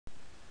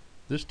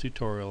This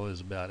tutorial is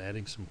about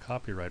adding some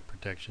copyright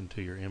protection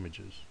to your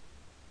images.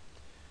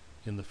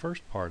 In the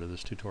first part of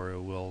this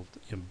tutorial, we'll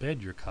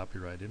embed your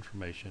copyright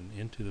information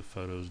into the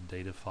photo's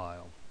data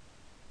file.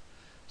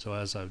 So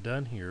as I've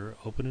done here,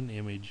 open an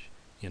image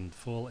in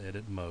full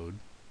edit mode,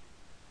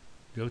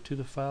 go to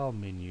the File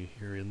menu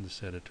here in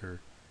this editor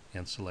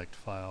and select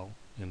File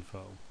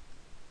Info.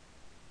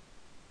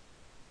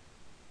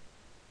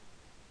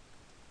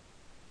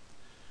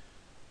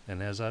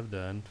 And as I've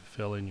done,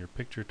 fill in your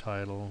picture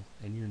title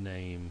and your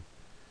name.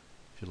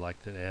 If you'd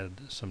like to add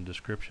some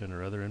description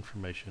or other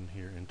information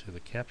here into the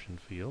caption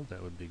field,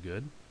 that would be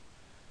good.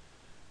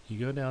 You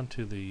go down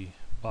to the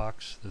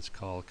box that's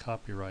called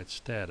Copyright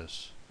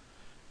Status.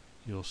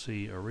 You'll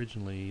see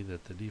originally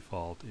that the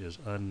default is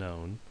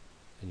unknown,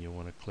 and you'll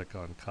want to click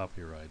on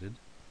Copyrighted.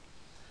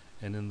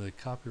 And in the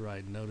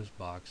Copyright Notice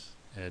box,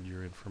 add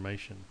your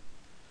information.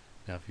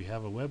 Now if you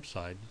have a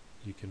website,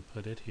 you can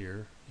put it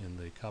here in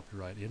the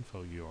Copyright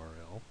Info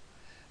URL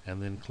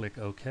and then click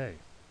OK.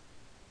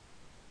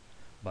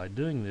 By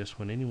doing this,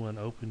 when anyone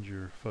opens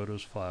your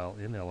photos file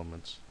in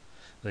Elements,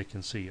 they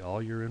can see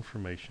all your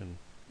information,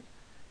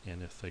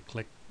 and if they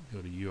click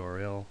go to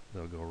URL,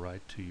 they'll go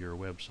right to your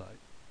website.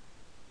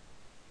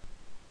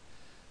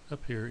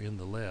 Up here in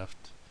the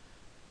left,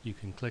 you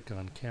can click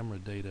on Camera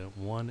Data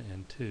 1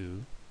 and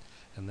 2,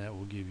 and that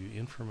will give you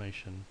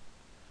information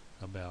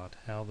about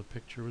how the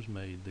picture was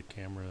made, the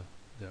camera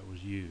that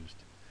was used.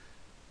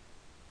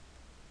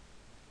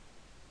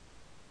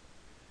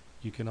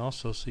 You can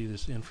also see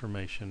this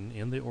information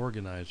in the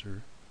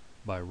organizer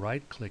by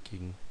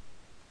right-clicking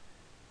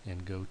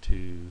and go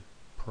to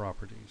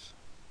Properties.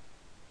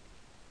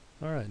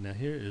 Alright, now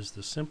here is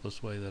the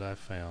simplest way that I've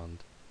found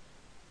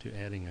to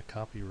adding a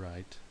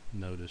copyright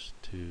notice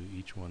to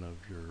each one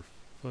of your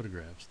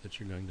photographs that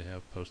you're going to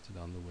have posted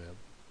on the web.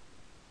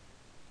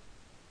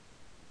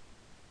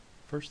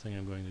 First thing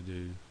I'm going to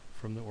do,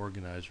 from the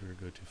organizer,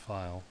 go to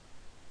File,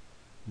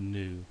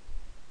 New,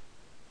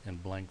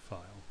 and Blank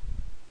File.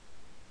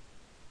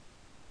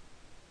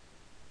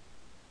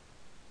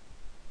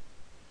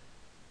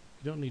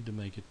 You don't need to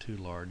make it too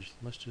large.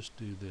 Let's just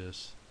do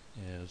this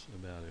as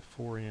about a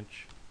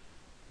 4-inch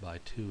by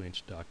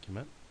 2-inch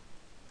document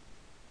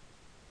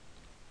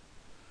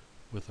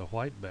with a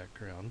white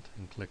background,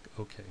 and click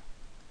OK.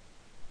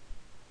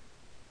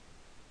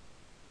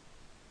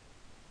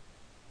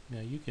 Now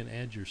you can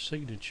add your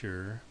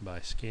signature by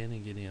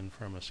scanning it in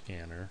from a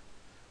scanner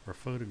or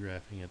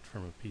photographing it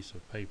from a piece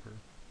of paper.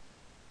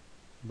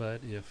 But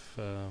if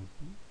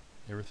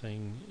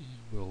everything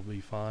will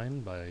be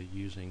fine by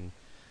using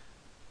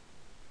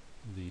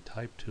the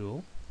type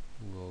tool,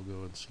 we'll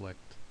go and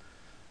select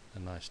a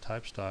nice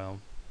type style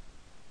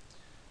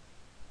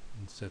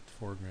and set the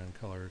foreground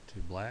color to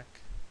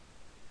black,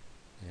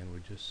 and we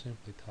just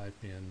simply type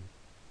in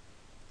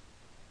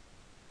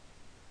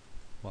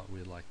what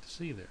we'd like to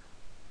see there.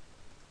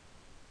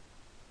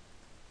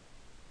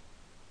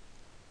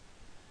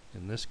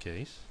 In this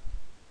case,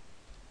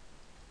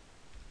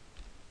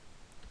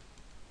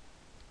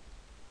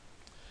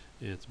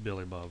 it's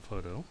Billy Bob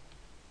Photo.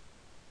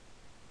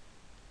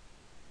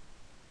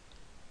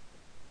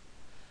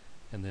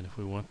 And then if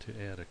we want to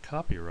add a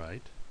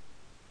copyright,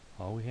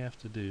 all we have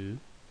to do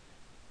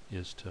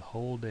is to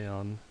hold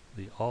down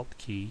the Alt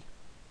key,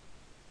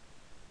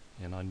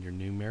 and on your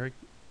numeric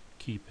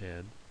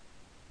keypad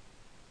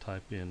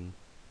type in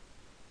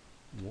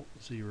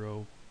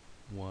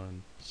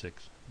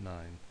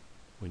 0169.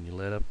 When you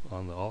let up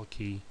on the Alt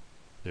key,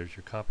 there's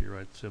your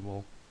copyright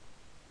symbol,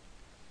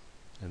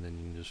 and then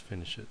you can just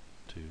finish it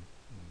to.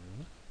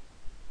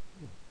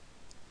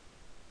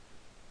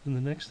 And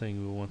the next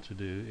thing we'll want to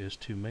do is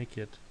to make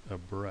it a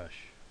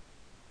brush.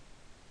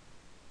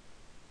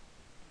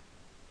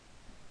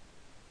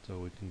 So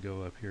we can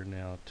go up here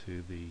now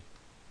to the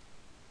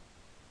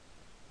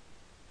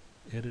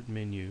Edit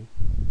menu.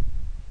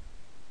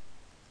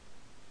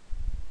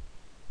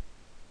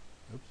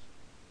 Oops.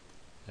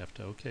 Have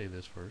to OK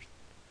this first.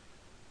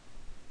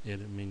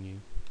 Edit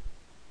menu,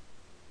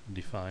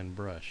 define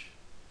brush.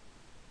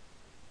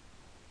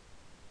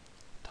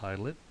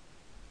 Title it.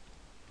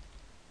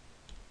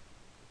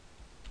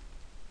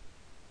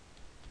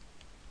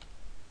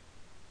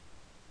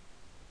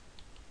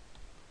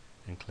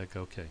 And click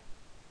OK.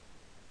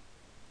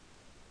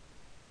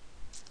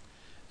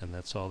 And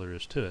that's all there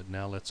is to it.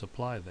 Now let's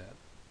apply that.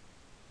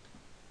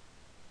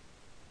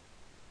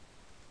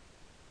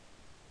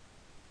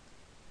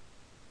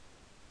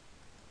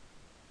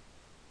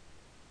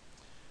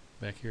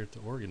 Back here at the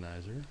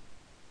organizer,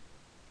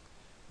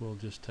 we'll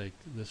just take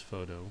this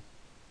photo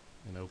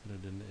and open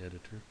it in the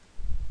editor.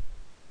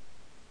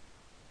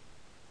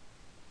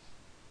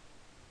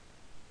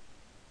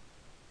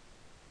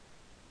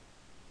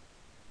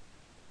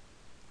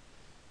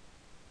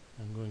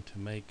 I'm going to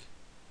make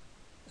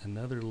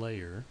another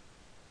layer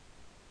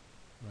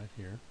right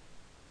here.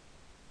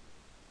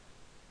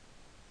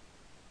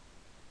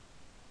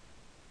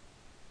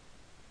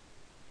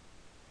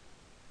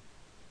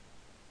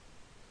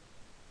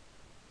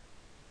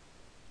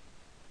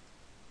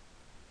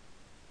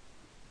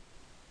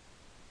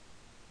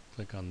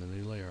 Click on the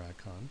new layer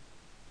icon.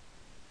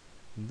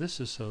 And this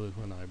is so that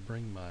when I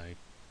bring my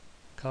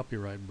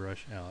copyright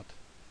brush out,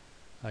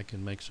 I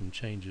can make some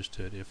changes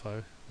to it if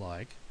I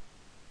like,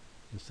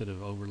 instead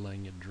of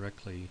overlaying it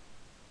directly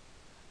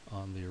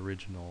on the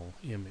original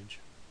image.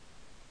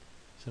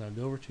 So now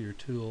go over to your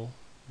tool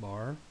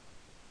bar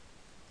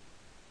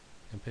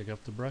and pick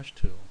up the brush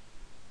tool.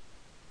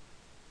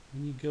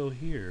 When you go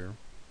here,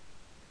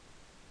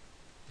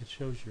 it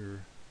shows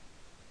your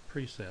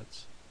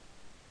presets,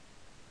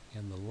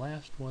 and the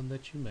last one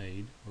that you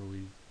made, where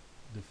we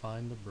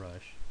define the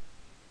brush,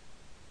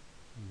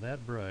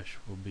 that brush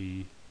will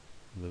be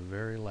the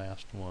very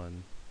last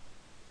one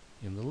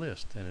in the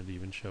list, and it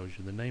even shows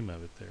you the name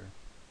of it there.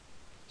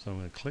 So I'm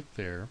going to click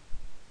there,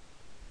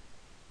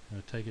 I'm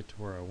going to take it to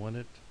where I want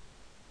it,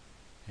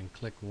 and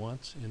click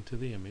once into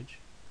the image,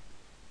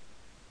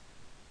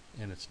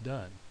 and it's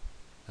done.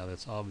 Now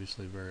that's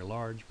obviously very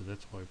large, but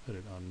that's why I put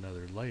it on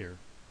another layer.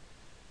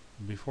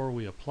 Before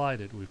we applied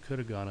it, we could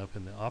have gone up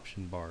in the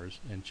option bars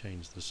and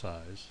changed the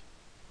size.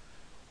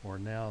 Or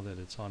now that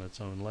it's on its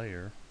own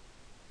layer,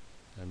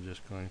 I'm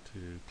just going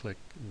to click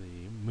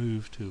the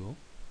Move tool.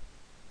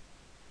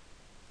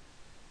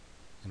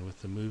 And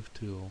with the Move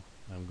tool,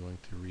 I'm going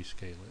to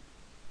rescale it.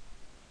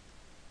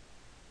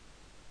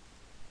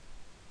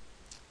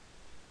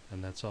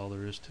 And that's all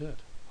there is to it.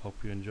 Hope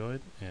you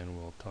enjoyed, and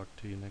we'll talk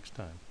to you next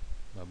time.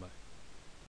 Bye-bye.